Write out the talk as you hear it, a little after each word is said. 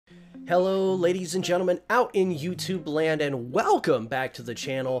Hello ladies and gentlemen out in YouTube land, and welcome back to the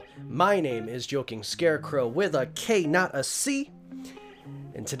channel. My name is Joking Scarecrow with a K, not a C.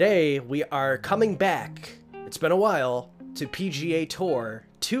 And today we are coming back, it's been a while, to PGA Tour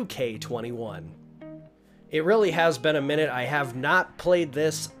 2K21. It really has been a minute. I have not played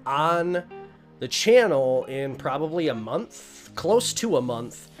this on the channel in probably a month, close to a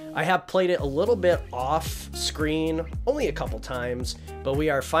month. I have played it a little bit off screen, only a couple times, but we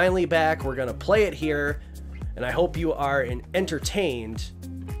are finally back. We're gonna play it here, and I hope you are entertained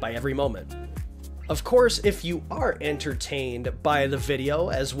by every moment. Of course, if you are entertained by the video,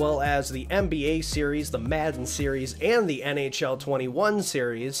 as well as the NBA series, the Madden series, and the NHL 21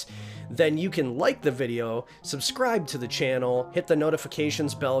 series, then you can like the video, subscribe to the channel, hit the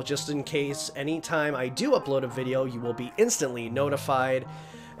notifications bell just in case anytime I do upload a video, you will be instantly notified.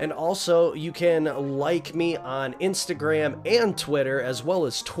 And also, you can like me on Instagram and Twitter, as well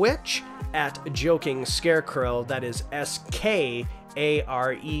as Twitch, at Joking Scarecrow. That is SKARECROW.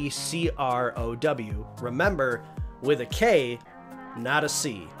 Remember, with a K, not a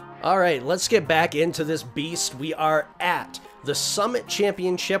C. Alright, let's get back into this beast. We are at the Summit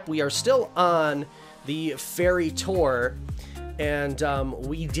Championship. We are still on the Ferry Tour. And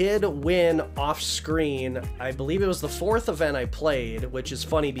we did win off-screen. I believe it was the 4th event I played, which is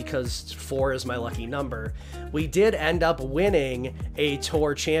funny because 4 is my lucky number. We did end up winning a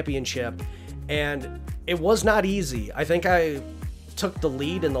tour championship, and it was not easy. I think I took the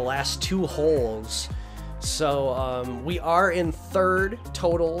lead in the last 2 holes. So we are in 3rd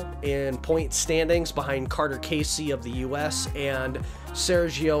total in point standings behind Carter Casey of the US and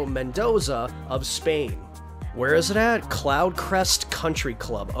Sergio Mendoza of Spain. Where is it at? Cloudcrest Country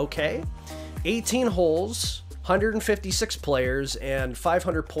Club. Okay. 18 holes, 156 players, and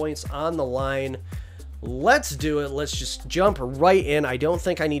 500 points on the line. Let's do it. Let's just jump right in. I don't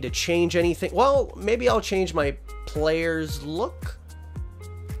think I need to change anything. Well, maybe I'll change my players' look.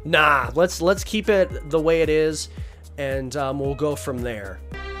 Nah, let's keep it the way it is, and we'll go from there.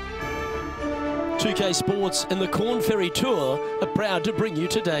 2K Sports and the Korn Ferry Tour are proud to bring you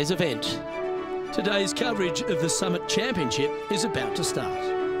today's event. Today's coverage of the Summit Championship is about to start.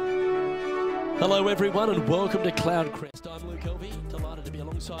 Hello everyone and welcome to Cloudcrest. I'm Luke Elvey, delighted to be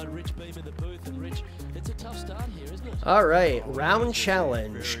alongside Rich Beam in the booth. And Rich, it's a tough start here, isn't it? Alright, round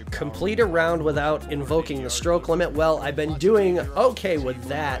challenge. Complete a round without invoking the stroke limit. Well, I've been doing okay with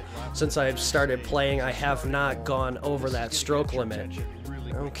that since I've started playing. I have not gone over that stroke limit.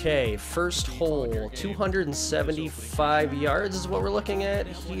 Okay, first hole, 275 yards is what we're looking at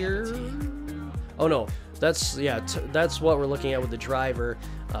here. Oh no, that's, yeah, that's what we're looking at with the driver.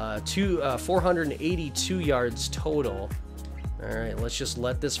 482 yards total. All right, let's just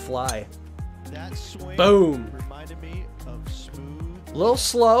let this fly. Boom. Little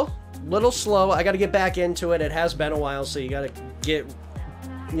slow. I got to get back into it. It has been a while, so you got to get,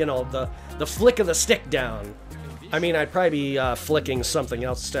 you know, the flick of the stick down. I mean, I'd probably be flicking something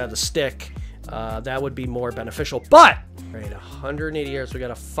else instead of the stick. That would be more beneficial, but right, 180 yards. We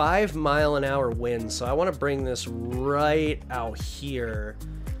got a 5-mile-an-hour wind, so I want to bring this right out here,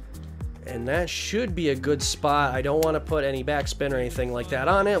 and that should be a good spot. I don't want to put any backspin or anything like that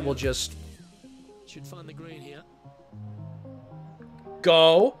on it. We'll just should find the green here.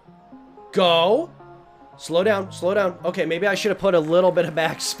 Go. Slow down. Okay, maybe I should have put a little bit of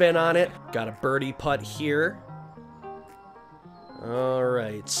backspin on it. Got a birdie putt here. All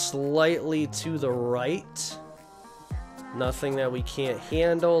right, slightly to the right. Nothing that we can't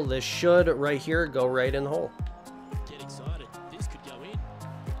handle. This should, right here, go right in the hole. Get excited. This could go in.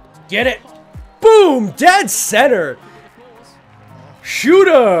 Get it! Boom! Dead center!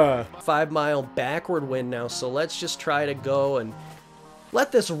 Shooter! 5-mile backward wind now, so let's just try to go and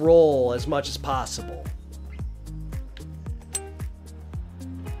let this roll as much as possible.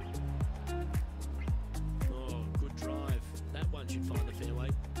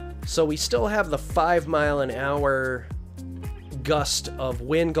 So we still have the 5-mile-an-hour gust of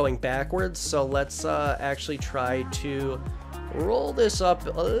wind going backwards. So let's actually try to roll this up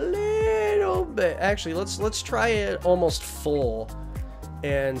a little bit. Actually, let's try it almost full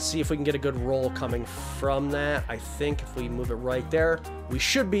and see if we can get a good roll coming from that. I think if we move it right there, we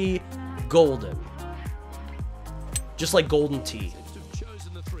should be golden. Just like golden tea.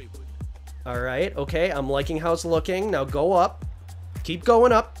 All right, okay, I'm liking how it's looking. Now go up. Keep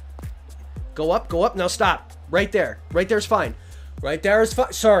going up. Go up. Now stop. Right there. Right there's fine. Right there is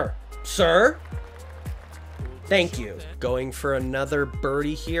fine. Sir. Thank you. Going for another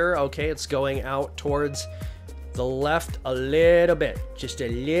birdie here. Okay, it's going out towards the left a little bit. Just a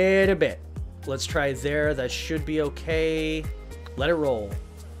little bit. Let's try there. That should be okay. Let it roll.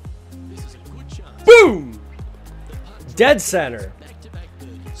 Boom! Dead center.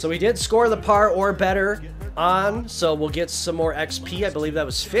 So we did score the par or better on, so we'll get some more XP. I believe that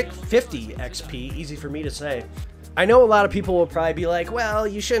was 50 XP. Easy for me to say. I know a lot of people will probably be like, well,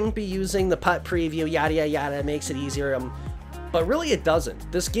 you shouldn't be using the putt preview, yada, yada, yada. It makes it easier. But really, it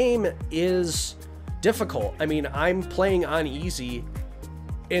doesn't. This game is difficult. I mean, I'm playing on easy,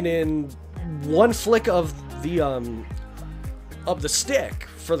 and in one flick of the stick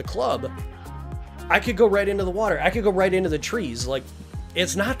for the club, I could go right into the water. I could go right into the trees. Like,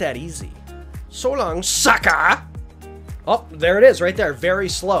 it's not that easy. So long, sucker! Oh, there it is, right there. Very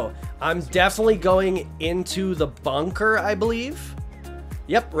slow. I'm definitely going into the bunker, I believe.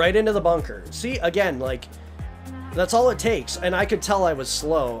 Yep, right into the bunker. See, again, like, that's all it takes. And I could tell I was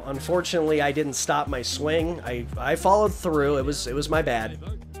slow. Unfortunately, I didn't stop my swing. I followed through. It was my bad.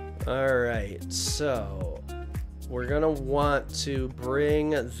 All right, so we're gonna want to bring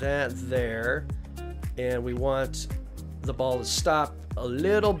that there, and we want the ball to stop a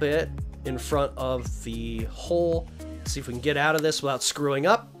little bit in front of the hole. See if we can get out of this without screwing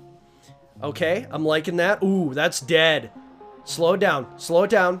up. Okay, I'm liking that. Ooh, that's dead. Slow it down, slow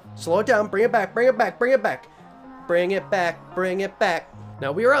it down, slow it down. Bring it back, bring it back, bring it back. Bring it back, bring it back.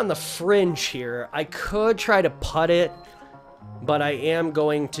 Now, we are on the fringe here. I could try to putt it, but I am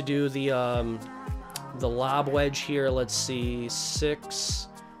going to do the lob wedge here. Let's see, 6.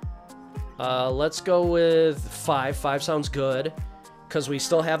 Let's go with 5. 5 sounds good, because we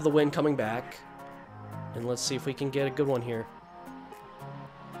still have the wind coming back. And let's see if we can get a good one here.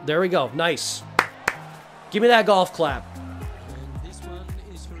 There we go. Nice. Give me that golf clap.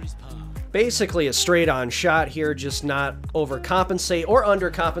 Basically a straight-on shot here, just not overcompensate or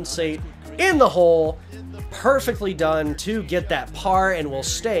undercompensate in the hole. Perfectly done to get that par, and we'll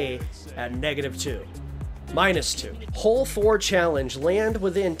stay at -2. -2. Hole 4 challenge. Land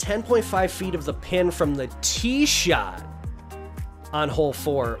within 10.5 feet of the pin from the tee shot on hole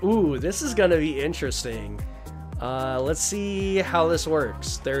 4. Ooh, this is going to be interesting. Let's see how this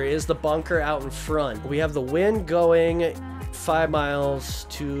works. There is the bunker out in front. We have the wind going 5 miles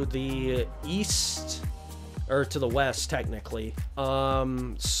to the east, or to the west, technically.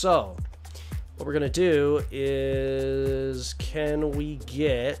 So what we're gonna do is, can we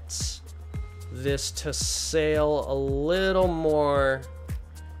get this to sail a little more?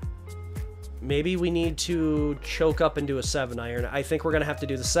 Maybe we need to choke up and do a 7-iron. I think we're gonna have to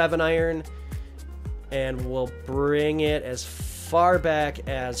do the 7-iron, and we'll bring it as far back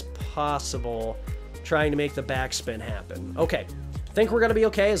as possible, trying to make the backspin happen. Okay, I think we're gonna be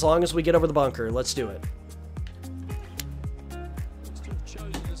okay as long as we get over the bunker. Let's do it.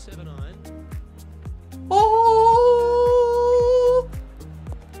 Oh!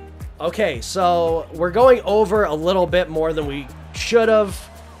 Okay, so we're going over a little bit more than we should have,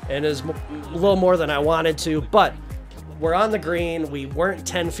 and is a little more than I wanted to, but we're on the green. We weren't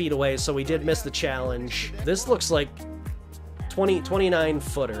 10 feet away, so we did miss the challenge. This looks like 29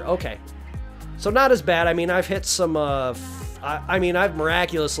 footer. Okay. So not as bad. I mean, I've hit some, I've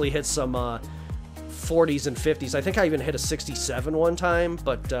miraculously hit some 40s and 50s. I think I even hit a 67 one time,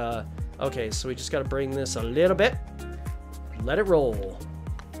 but okay, so we just got to bring this a little bit. Let it roll.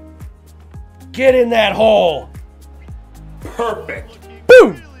 Get in that hole. Perfect.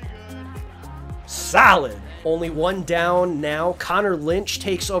 Boom. Solid. Only one down now. Connor Lynch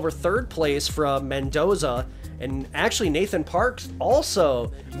takes over 3rd place from Mendoza. And actually, Nathan Parks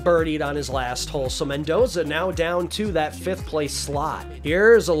also birdied on his last hole. So Mendoza now down to that 5th place slot.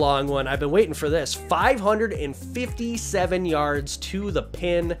 Here's a long one. I've been waiting for this. 557 yards to the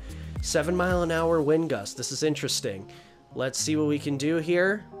pin. 7-mile-an-hour wind gust. This is interesting. Let's see what we can do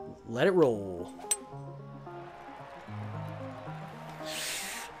here. Let it roll.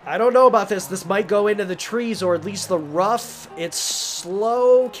 I don't know about this. This might go into the trees, or at least the rough. It's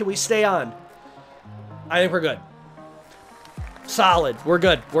slow. Can we stay on? I think we're good. Solid. We're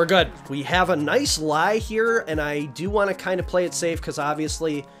good. We're good. We have a nice lie here, and I do want to kind of play it safe because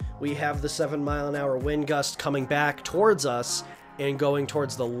obviously we have the 7-mile-an-hour wind gust coming back towards us and going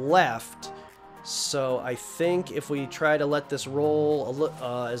towards the left. So I think if we try to let this roll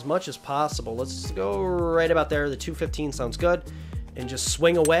as much as possible, let's go right about there. The 215 sounds good. And just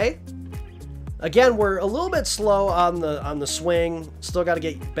swing away. Again, we're a little bit slow on the swing. Still got to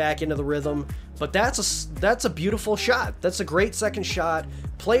get back into the rhythm. But that's a beautiful shot. That's a great second shot.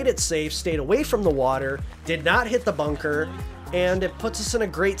 Played it safe, stayed away from the water, did not hit the bunker, and it puts us in a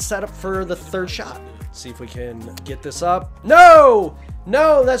great setup for the 3rd shot. Let's see if we can get this up. No!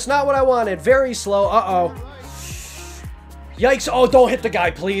 No, that's not what I wanted. Very slow. Uh-oh. Yikes. Oh, don't hit the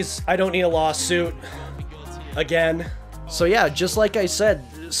guy, please. I don't need a lawsuit. Again. So yeah, just like I said,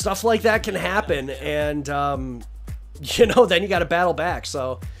 stuff like that can happen, and you know, then you got to battle back.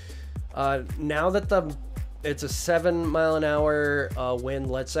 So now that it's a 7 mile an hour wind,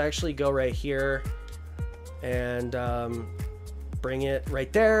 let's actually go right here and bring it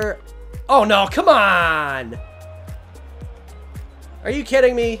right there. Oh no, come on! Are you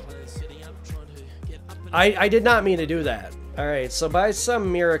kidding me? I did not mean to do that. All right, so by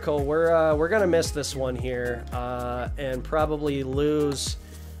some miracle, we're gonna miss this one here and probably lose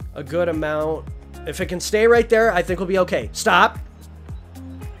a good amount. If it can stay right there, I think we'll be okay. Stop.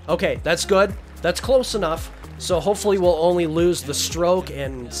 Okay, that's good. That's close enough. So hopefully we'll only lose the stroke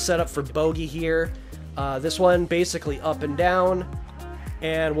and set up for bogey here. This one basically up and down,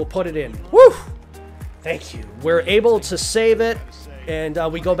 and we'll put it in. Woo! Thank you. We're able to save it, and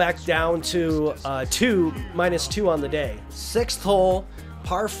we go back down to -2 on the day. 6th hole,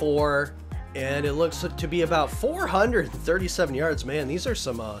 par 4, and it looks to be about 437 yards. Man, these are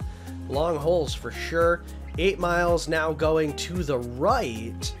some long holes for sure. 8 miles now going to the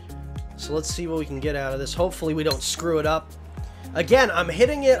right. So let's see what we can get out of this. Hopefully we don't screw it up. Again, I'm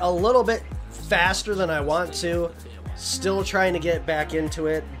hitting it a little bit faster than I want to. Still trying to get back into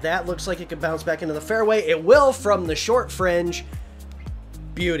it. That looks like it could bounce back into the fairway. It will from the short fringe.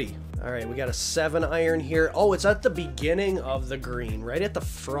 Beauty. All right, we got a 7 iron here. Oh, it's at the beginning of the green, right at the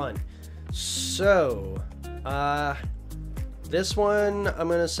front. So, this one, I'm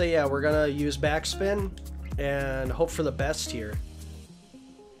going to say, yeah, we're going to use backspin and hope for the best here.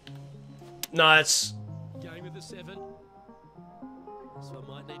 No, it's Going with the 7. So I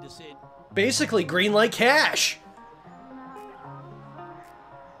might need to set. basically green like cash.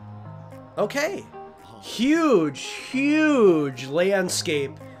 Okay. Huge, huge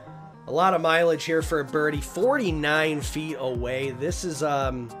landscape. A lot of mileage here for a birdie. 49 feet away. This is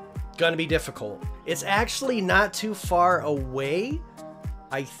gonna be difficult. It's actually not too far away.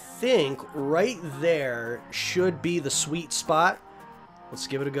 I think right there should be the sweet spot. Let's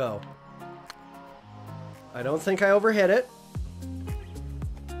give it a go. I don't think I overhit it.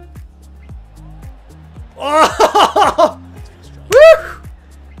 Oh! Woo!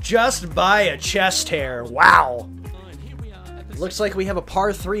 Just by a chest hair. Wow. Looks like we have a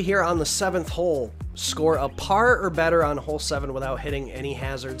par 3 here on the 7th hole. Score a par or better on hole 7 without hitting any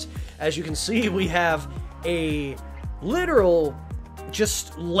hazards. As you can see, we have a literal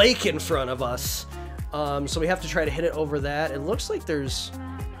just lake in front of us. So we have to try to hit it over that. It looks like there's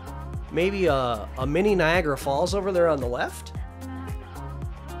maybe a mini Niagara Falls over there on the left.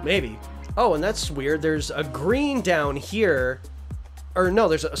 Maybe. Oh, and that's weird. There's a green down here. Or no,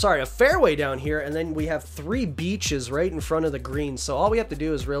 there's a fairway down here, and then we have 3 beaches right in front of the green. So all we have to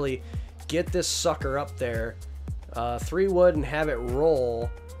do is really get this sucker up there, 3 wood, and have it roll.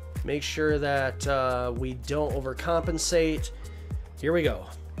 Make sure that we don't overcompensate. Here we go.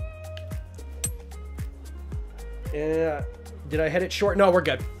 Did I hit it short? No, we're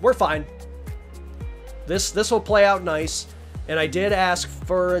good. We're fine. This will play out nice, and I did ask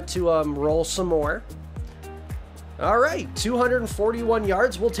for it to roll some more. All right, 241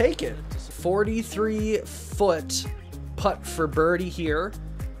 yards, we'll take it. 43-foot putt for birdie here.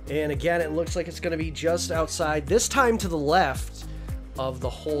 And again, it looks like it's gonna be just outside, this time to the left of the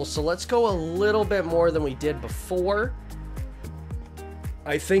hole. So let's go a little bit more than we did before.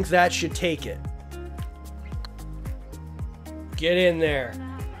 I think that should take it. Get in there.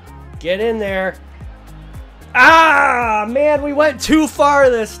 Get in there. Ah, man, we went too far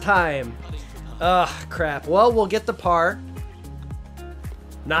this time. Ugh, crap. Well, we'll get the par.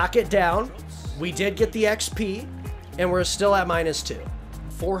 Knock it down. We did get the XP, and we're still at -2.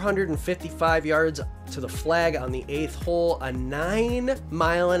 455 yards to the flag on the 8th hole. A 9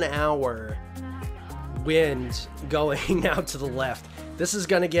 mile an hour wind going out to the left. This is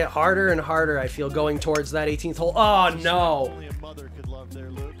going to get harder and harder, I feel, going towards that 18th hole. Oh, no.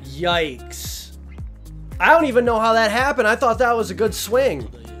 Yikes. I don't even know how that happened. I thought that was a good swing.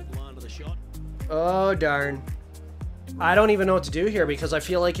 Oh, darn. I don't even know what to do here because I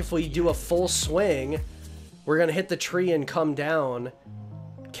feel like if we do a full swing, we're going to hit the tree and come down.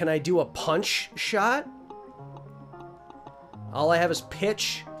 Can I do a punch shot? All I have is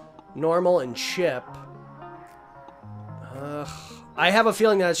pitch, normal, and chip. I have a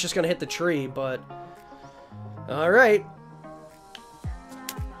feeling that it's just going to hit the tree, but... Alright.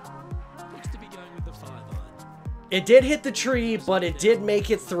 It did hit the tree, but it did make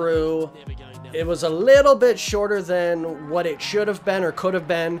it through. It was a little bit shorter than what it should have been or could have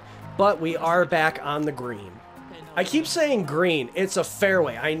been, but we are back on the green. I keep saying green. It's a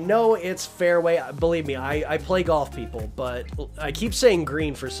fairway. I know it's fairway. Believe me, I play golf, people, but I keep saying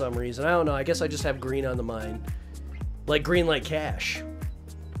green for some reason. I don't know. I guess I just have green on the mind. Like green like cash.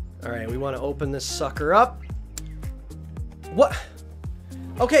 All right, we want to open this sucker up. What?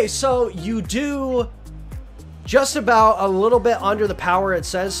 Okay, so you do just about a little bit under the power it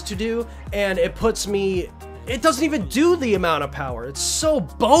says to do, and it puts me... It doesn't even do the amount of power. It's so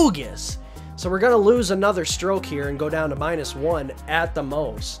bogus. So we're going to lose another stroke here and go down to -1 at the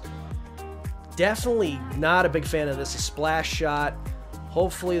most. Definitely not a big fan of this. A splash shot.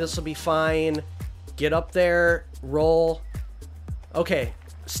 Hopefully this will be fine. Get up there. Roll. Okay.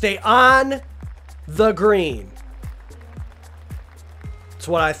 Stay on the green. That's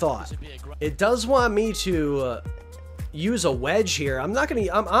what I thought. It does want me to use a wedge here. I'm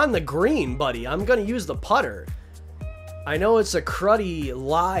on the green, buddy. I'm going to use the putter. I know it's a cruddy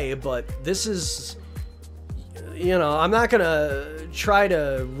lie, but this is, you know, I'm not going to try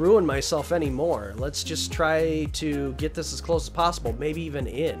to ruin myself anymore. Let's just try to get this as close as possible, maybe even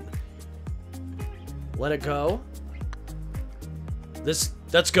in. Let it go.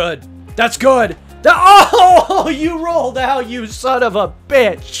 That's good. That's good. Oh, you rolled out, you son of a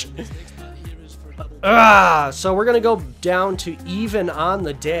bitch. So we're going to go down to even on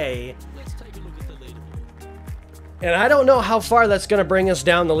the day. And I don't know how far that's going to bring us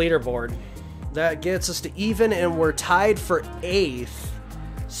down the leaderboard. That gets us to even, and we're tied for 8th.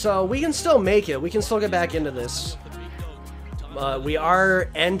 So we can still make it. We can still get back into this. We are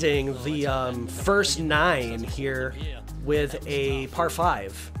ending the first 9 here with a par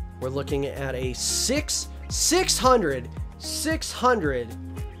 5. We're looking at a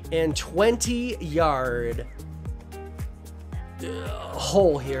 620 yard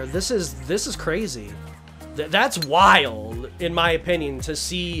hole here. This is crazy. That's wild, in my opinion, to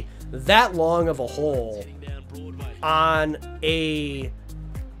see that long of a hole on a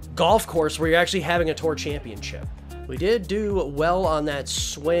golf course where you're actually having a tour championship. We did do well on that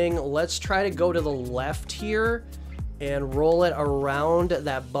swing. Let's try to go to the left here and roll it around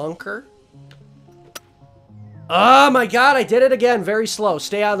that bunker. Oh my god, I did it again. Very slow.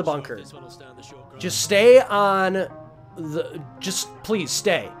 Stay out of the bunker. Just stay on the... Just please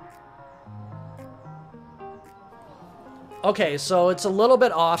stay. Okay, so it's a little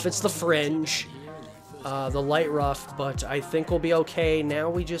bit off. It's the fringe, the light rough, but I think we'll be okay. Now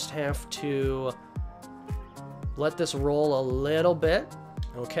we just have to let this roll a little bit,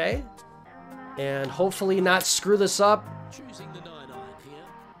 okay? And hopefully not screw this up. Choosing the 9-iron here.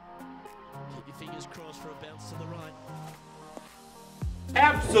 Keep your fingers crossed for a bounce to the right.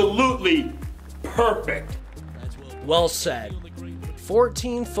 Absolutely perfect. Well said.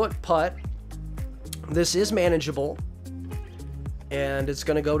 14-foot putt. This is manageable. And it's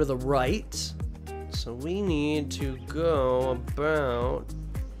going to go to the right. So we need to go about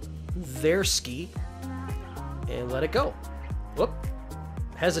their ski and let it go. Whoop.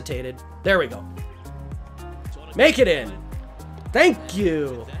 Hesitated. There we go. Make it in. Thank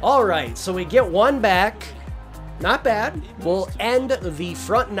you. All right. So we get 1 back. Not bad. We'll end the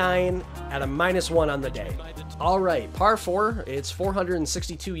front 9 at a -1 on the day. All right. Par 4. It's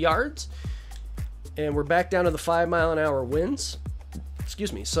 462 yards. And we're back down to the 5-mile-an-hour winds.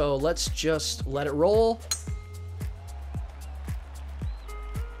 Excuse me. So let's just let it roll.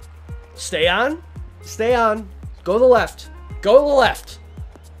 Stay on. Stay on. Go to the left. Go to the left.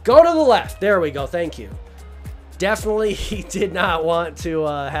 Go to the left. There we go. Thank you. Definitely he did not want to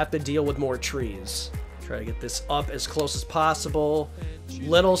have to deal with more trees. Try to get this up as close as possible.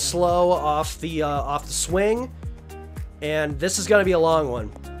 Little slow off the swing. And this is going to be a long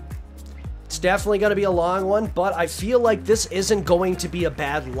one. It's definitely going to be a long one, but I feel like this isn't going to be a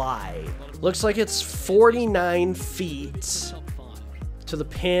bad lie. Looks like it's 49 feet to the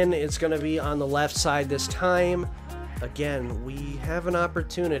pin. It's going to be on the left side this time. Again, we have an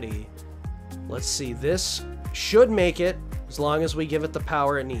opportunity. Let's see. This should make it as long as we give it the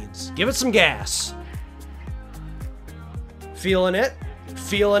power it needs. Give it some gas. Feeling it.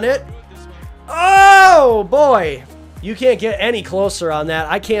 Feeling it. Oh, boy. You can't get any closer on that.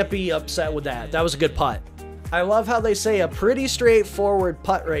 I can't be upset with that. That was a good putt. I love how they say a pretty straightforward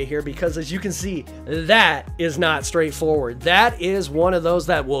putt right here, because as you can see, that is not straightforward. That is one of those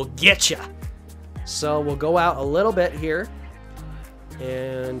that will get you. So we'll go out a little bit here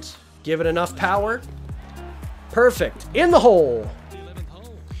and give it enough power. Perfect. In the hole.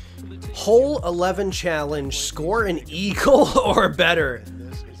 Hole 11 challenge. Score an eagle or better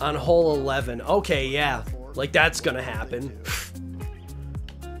on hole 11. Okay, yeah. Like, that's gonna happen.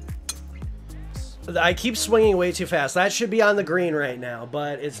 I keep swinging way too fast. That should be on the green right now,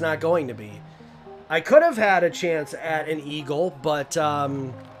 but it's not going to be. I could have had a chance at an eagle, but,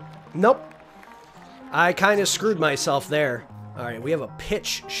 nope. I kind of screwed myself there. All right, we have a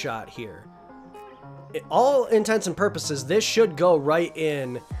pitch shot here. All intents and purposes, this should go right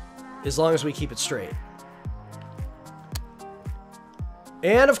in as long as we keep it straight.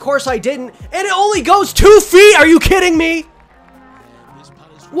 And of course I didn't. And it only goes 2 feet. Are you kidding me?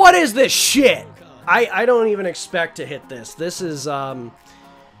 What is this shit? I don't even expect to hit this. This is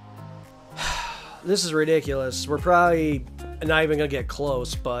ridiculous. We're probably not even gonna get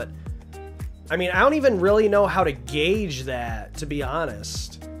close, but I mean, I don't even really know how to gauge that, to be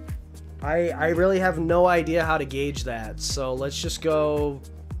honest. I really have no idea how to gauge that. So let's just go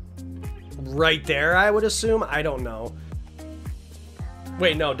right there, I would assume. I don't know.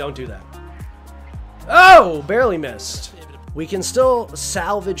 Wait, no, don't do that. Oh, barely missed. We can still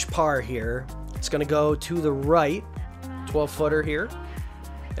salvage par here. It's going to go to the right. 12-footer here.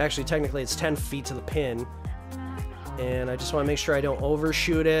 Actually, technically, it's 10 feet to the pin. And I just want to make sure I don't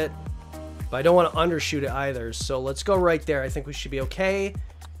overshoot it. But I don't want to undershoot it either. So let's go right there. I think we should be okay.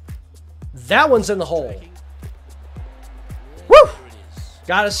 That one's in the hole. Woo!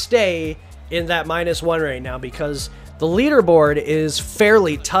 Gotta stay in that -1 right now because the leaderboard is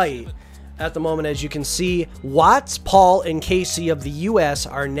fairly tight at the moment. As you can see, Watts, Paul, and Casey of the US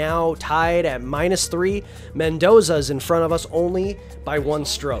are now tied at -3. Mendoza's in front of us only by 1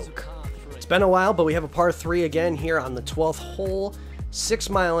 stroke. It's been a while, but we have a par 3 again here on the 12th hole.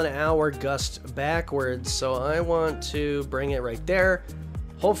 6-mile-an-hour gust backwards, so I want to bring it right there.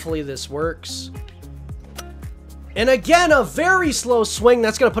 Hopefully this works. And again, a very slow swing.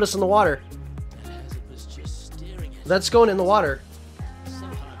 That's going to put us in the water. That's going in the water.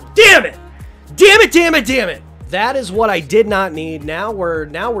 Damn it! Damn it, damn it, damn it! That is what I did not need. Now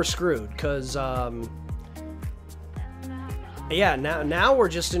we're screwed, because yeah, now we're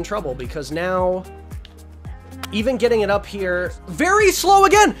just in trouble, because now even getting it up here, very slow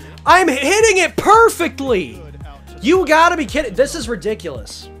again. I'm hitting it perfectly. You gotta be kidding. This is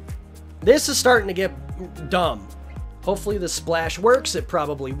ridiculous. This is starting to get dumb. Hopefully the splash works. It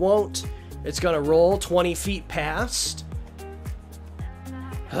probably won't. It's gonna roll 20 feet past.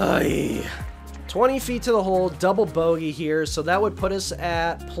 20 feet to the hole, double bogey here. So that would put us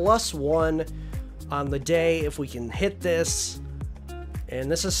at +1 on the day if we can hit this.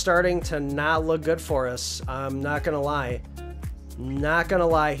 And this is starting to not look good for us. I'm not gonna lie. Not gonna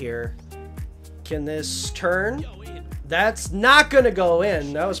lie here. Can this turn? That's not gonna go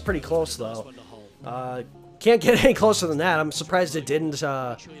in. That was pretty close though. Can't get any closer than that. I'm surprised it didn't.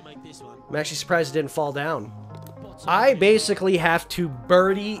 I'm actually surprised it didn't fall down. I basically have to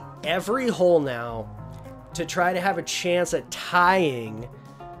birdie every hole now to try to have a chance at tying.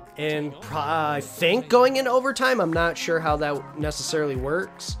 And I think going in overtime. I'm not sure how that necessarily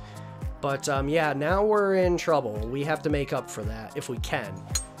works. But yeah, now we're in trouble. We have to make up for that if we can.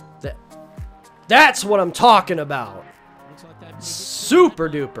 That's what I'm talking about. Super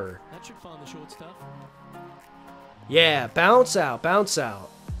duper. Yeah, bounce out, bounce out.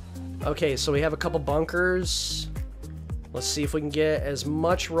 Okay, so we have a couple bunkers. Let's see if we can get as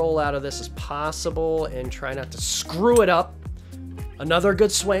much roll out of this as possible and try not to screw it up. Another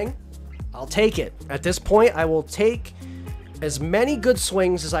good swing. I'll take it. At this point, I will take as many good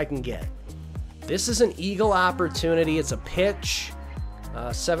swings as I can get. This is an eagle opportunity. It's a pitch.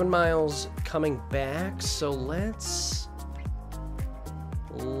 7 miles coming back. So let's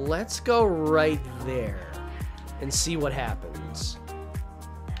go right there and see what happens.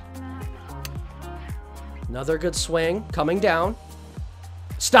 Another good swing coming down.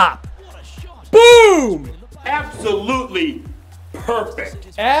 Stop. Boom! Absolutely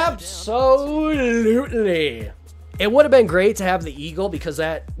perfect. Absolutely. It would have been great to have the eagle because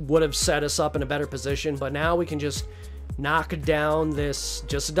that would have set us up in a better position, but now we can just knock down this,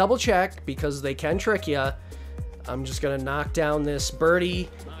 just a double check because they can trick you. I'm just going to knock down this birdie.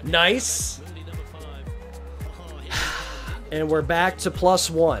 Nice. And we're back to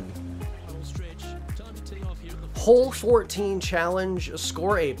 +1. Hole 14 challenge.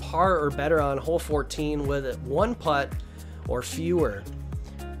 Score a par or better on hole 14 with 1 putt or fewer.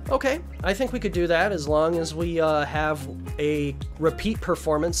 Okay, I think we could do that as long as we have a repeat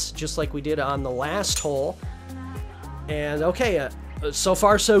performance just like we did on the last hole. And okay, so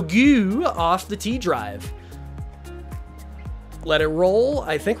far so good off the tee drive. Let it roll.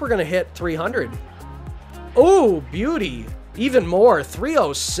 I think we're going to hit 300. Oh, beauty. Even more.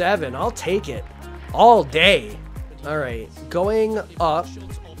 307. I'll take it all day. All right, going up.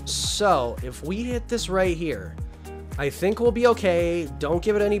 So if we hit this right here, I think we'll be okay. Don't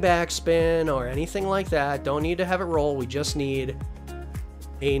give it any backspin or anything like that. Don't need to have it roll. We just need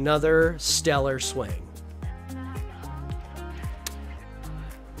another stellar swing.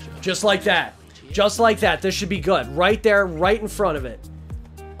 Just like that. Just like that. This should be good. Right there, right in front of it.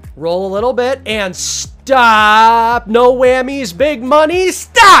 Roll a little bit and stop. No whammies, big money.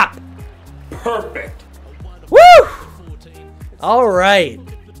 Stop. perfect. Woo! All right.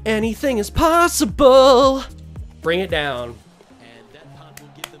 Anything is possible. Bring it down.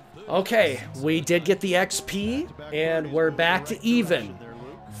 Okay, we did get the XP, and we're back to even.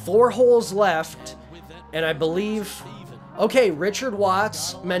 4 holes left, and I believe... Okay, Richard,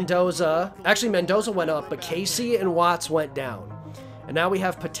 Watts, Mendoza. Actually, Mendoza went up, but Casey and Watts went down. And now we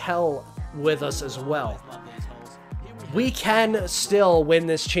have Patel with us as well. We can still win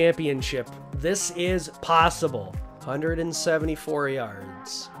this championship. This is possible. 174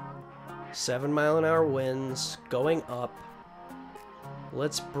 yards. 7-mile-an-hour winds, going up.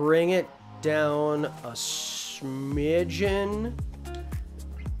 Let's bring it down a smidgen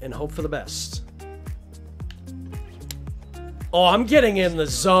and hope for the best. Oh, I'm getting in the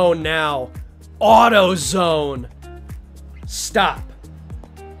zone now. Auto zone. Stop.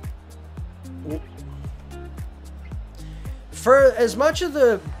 For as much of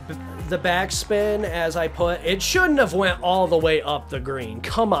the backspin as I put, it shouldn't have went all the way up the green.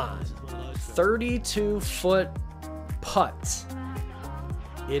 Come on. 32-foot putt.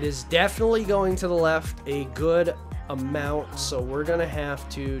 It is definitely going to the left a good amount, so we're going to have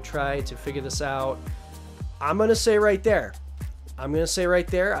to try to figure this out. I'm going to say right there.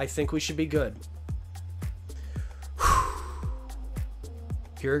 I think we should be good.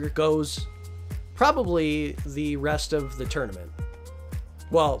 Here goes probably the rest of the tournament.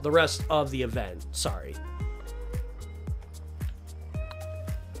 Well, the rest of the event. Sorry.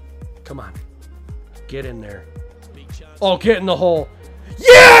 Come on. Get in there. Oh, get in the hole.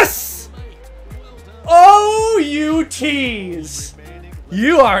 Yes! Oh, you tease.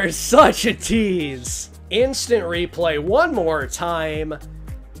 You are such a tease. Instant replay one more time,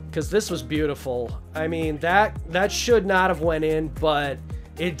 because this was beautiful. I mean, that should not have went in, but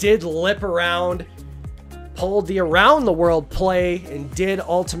it did lip around, pulled the around the world play, and did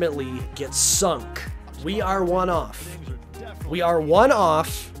ultimately get sunk. We are one off. We are one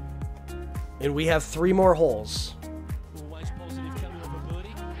off, and we have 3 more holes.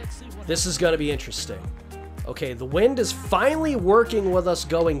 This is going to be interesting. Okay, the wind is finally working with us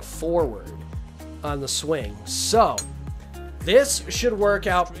going forward on the swing. So, this should work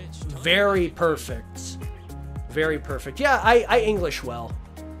out very perfect. Very perfect. Yeah, I English well.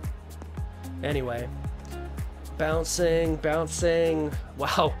 Anyway. Bouncing, bouncing.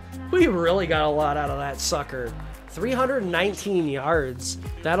 Wow, we really got a lot out of that sucker. 319 yards.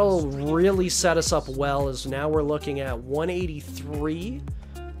 That'll really set us up well, as now we're looking at 183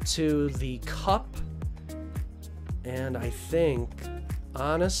 to the cup. And I think,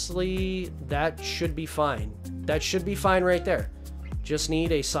 honestly, that should be fine. That should be fine right there. Just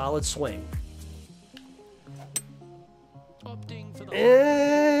need a solid swing.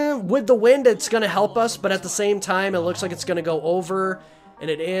 With the wind, it's going to help us, but at the same time, it looks like it's going to go over, and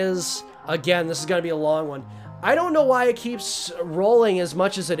it is. Again, this is going to be a long one. I don't know why it keeps rolling as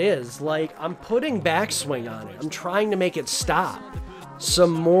much as it is. Like, I'm putting backswing on it. I'm trying to make it stop.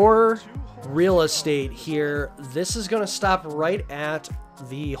 Some more real estate here. This is going to stop right at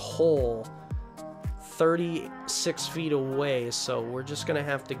the hole 36 feet away, so we're just going to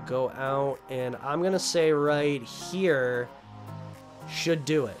have to go out, and I'm going to say right here should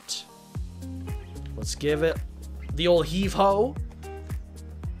do it. Let's give it the old heave-ho.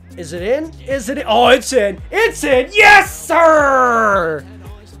 Is it in? Is it in? Oh, it's in. It's in. Yes, sir!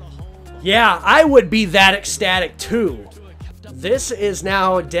 Yeah, I would be that ecstatic too. This is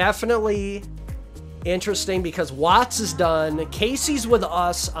now definitely interesting because Watts is done. Casey's with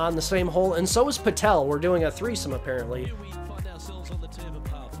us on the same hole, and so is Patel. We're doing a threesome, apparently.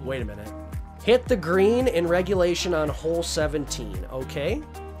 Wait a minute. Hit the green in regulation on hole 17. Okay.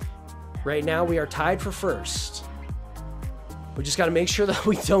 Right now, we are tied for first. We just got to make sure that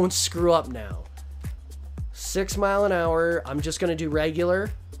we don't screw up now. 6 mile an hour. I'm just going to do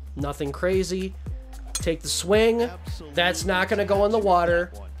regular. Nothing crazy. Take the swing. That's not going to go in the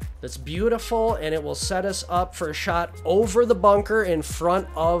water. That's beautiful, and it will set us up for a shot over the bunker in front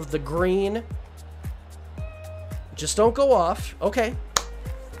of the green. Just don't go off. Okay.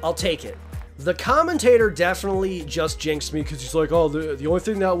 I'll take it. The commentator definitely just jinxed me because he's like, oh, the only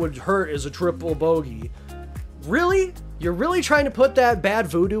thing that would hurt is a triple bogey. Really? You're really trying to put that bad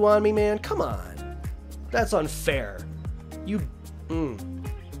voodoo on me, man? Come on. That's unfair. You...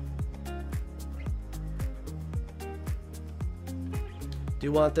 Do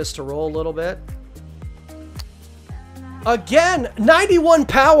you want this to roll a little bit? Again, 91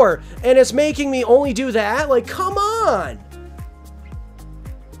 power, and it's making me only do that? Like, come on!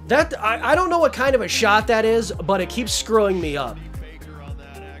 That I don't know what kind of a shot that is, but it keeps screwing me up.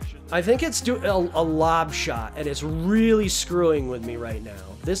 I think it's a lob shot, and it's really screwing with me right now.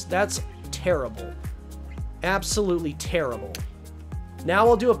 That's terrible. Absolutely terrible. Now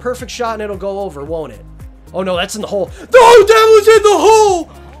I'll do a perfect shot and it'll go over, won't it? Oh no, that's in the hole. No, that was in the hole!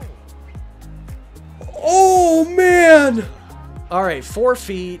 Oh, man! All right, 4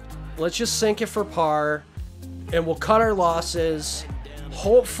 feet. Let's just sink it for par. And we'll cut our losses.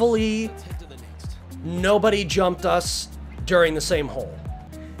 Hopefully, nobody jumped us during the same hole.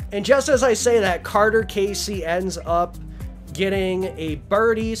 And just as I say that, Carter Casey ends up getting a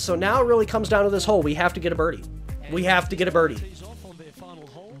birdie. So now it really comes down to this hole. We have to get a birdie. We have to get a birdie.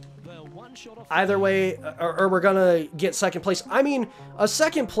 Either way, or we're going to get second place. I mean, a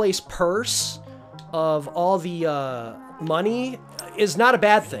second place purse of all the money is not a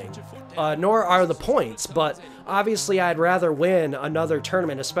bad thing. Nor are the points. But obviously, I'd rather win another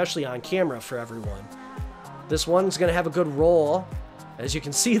tournament, especially on camera for everyone. This one's going to have a good roll. As you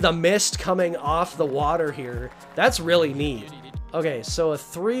can see, the mist coming off the water here. That's really neat. Okay, so a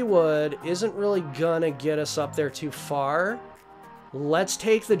 3-wood isn't really gonna get us up there too far. Let's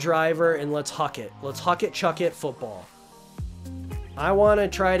take the driver and let's huck it. Let's huck it, chuck it, football. I want to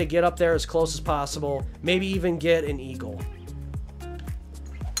try to get up there as close as possible. Maybe even get an eagle.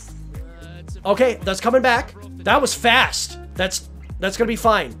 Okay, that's coming back. That was fast. That's gonna be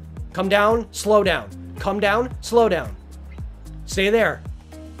fine. Come down, slow down. Come down, slow down. Stay there.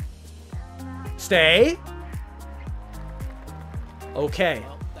 Stay. Okay.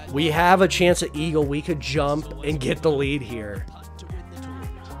 We have a chance at eagle. We could jump and get the lead here.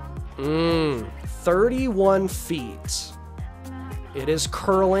 31 feet. It is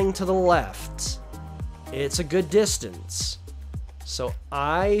curling to the left. It's a good distance. So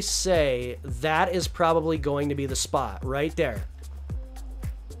I say that is probably going to be the spot right there.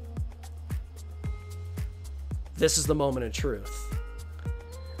 This is the moment of truth.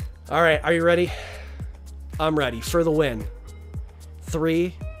 All right, are you ready? I'm ready for the win.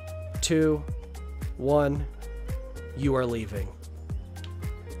 3, 2, 1. You are leaving.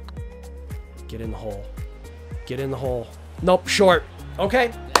 Get in the hole. Get in the hole. Nope, short.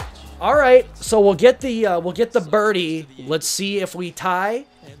 Okay. All right. So we'll get the birdie. Let's see if we tie.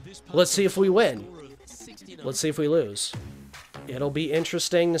 Let's see if we win. Let's see if we lose. It'll be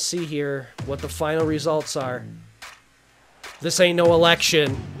interesting to see here what the final results are. This ain't no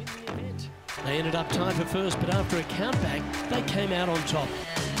election. They ended up tied for first, but after a countback, they came out on top.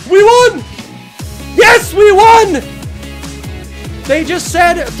 We won! Yes, we won! They just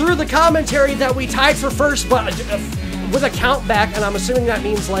said through the commentary that we tied for first, but with a count back, and I'm assuming that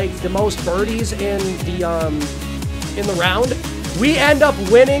means like the most birdies in the round. We end up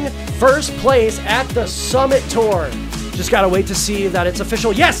winning first place at the Summit Tour. Just gotta wait to see that it's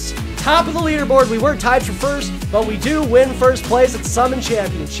official. Yes! Top of the leaderboard. We weren't tied for first, but we do win first place at the Summit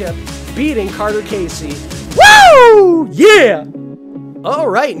Championship, beating Carter Casey. Woo! Yeah! All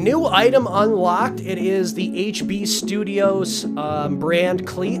right, new item unlocked. It is the HB Studios brand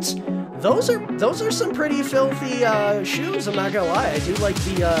cleats. Those are some pretty filthy shoes. I'm not gonna lie. I do like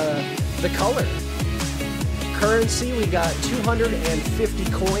the color. Currency, we got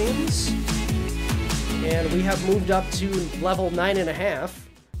 250 coins, and we have moved up to level 9.5.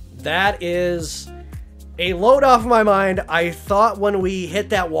 That is a load off my mind. I thought when we hit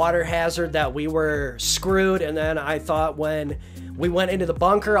that water hazard that we were screwed, and then I thought when we went into the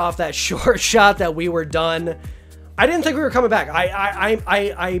bunker off that short shot that we were done. I didn't think we were coming back.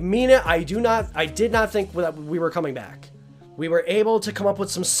 I mean it. I did not think that we were coming back. We were able to come up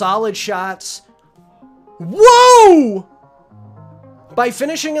with some solid shots. Whoa! By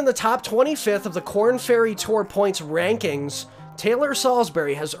finishing in the top 25th of the Korn Ferry Tour points rankings, Taylor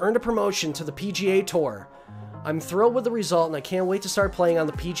Salisbury has earned a promotion to the PGA Tour. I'm thrilled with the result, and I can't wait to start playing on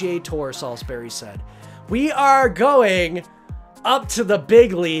the PGA Tour, Salisbury said. We are going up to the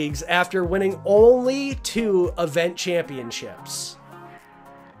big leagues after winning only 2 event championships.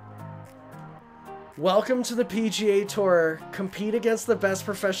 Welcome to the PGA Tour. Compete against the best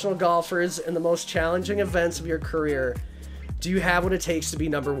professional golfers in the most challenging events of your career. Do you have what it takes to be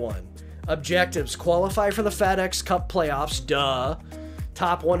number 1? Objectives: qualify for the FedEx Cup playoffs, duh.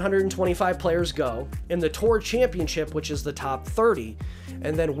 Top 125 players go. In the Tour Championship, which is the top 30.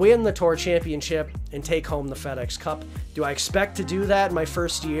 And then win the Tour Championship and take home the FedEx Cup. Do I expect to do that in my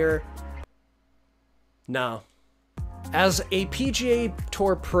first year? No. As a PGA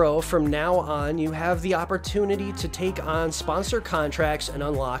Tour pro, from now on, you have the opportunity to take on sponsor contracts and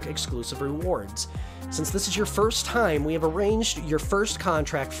unlock exclusive rewards. Since this is your first time, we have arranged your first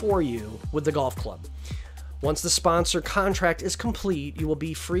contract for you with the golf club. Once the sponsor contract is complete, you will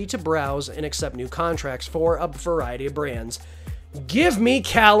be free to browse and accept new contracts for a variety of brands. Give me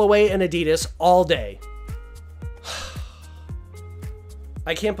Callaway and Adidas all day.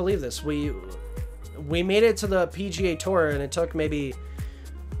 I can't believe this. We made it to the PGA Tour, and it took maybe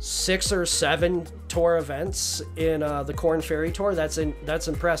 6 or 7 tour events in the Korn Ferry Tour. That's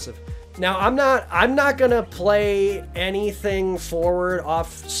impressive. Now, I'm not gonna play anything forward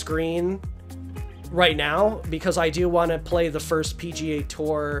off screen right now, because I do want to play the first PGA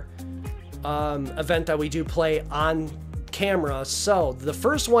Tour event that we do play on camera. So the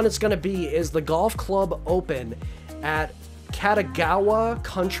first one it's going to be is the Golf Club Open at Katagawa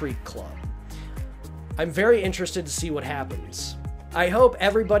Country Club. I'm very interested to see what happens. I hope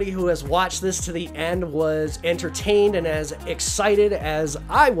everybody who has watched this to the end was entertained and as excited as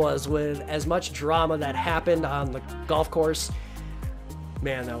I was with as much drama that happened on the golf course.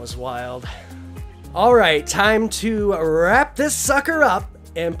 Man, that was wild. All right, time to wrap this sucker up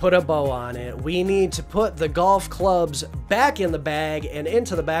and put a bow on it. We need to put the golf clubs back in the bag and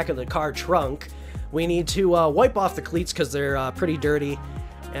into the back of the car trunk. We need to wipe off the cleats because they're pretty dirty,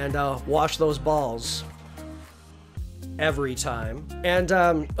 and wash those balls every time. And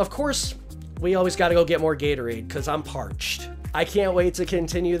of course, we always got to go get more Gatorade because I'm parched. I can't wait to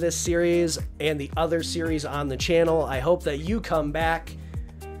continue this series and the other series on the channel. I hope that you come back.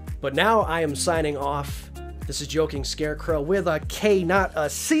 But now I am signing off. This is Joking Scarecrow with a K, not a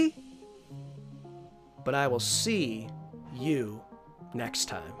C. But I will see you next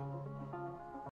time.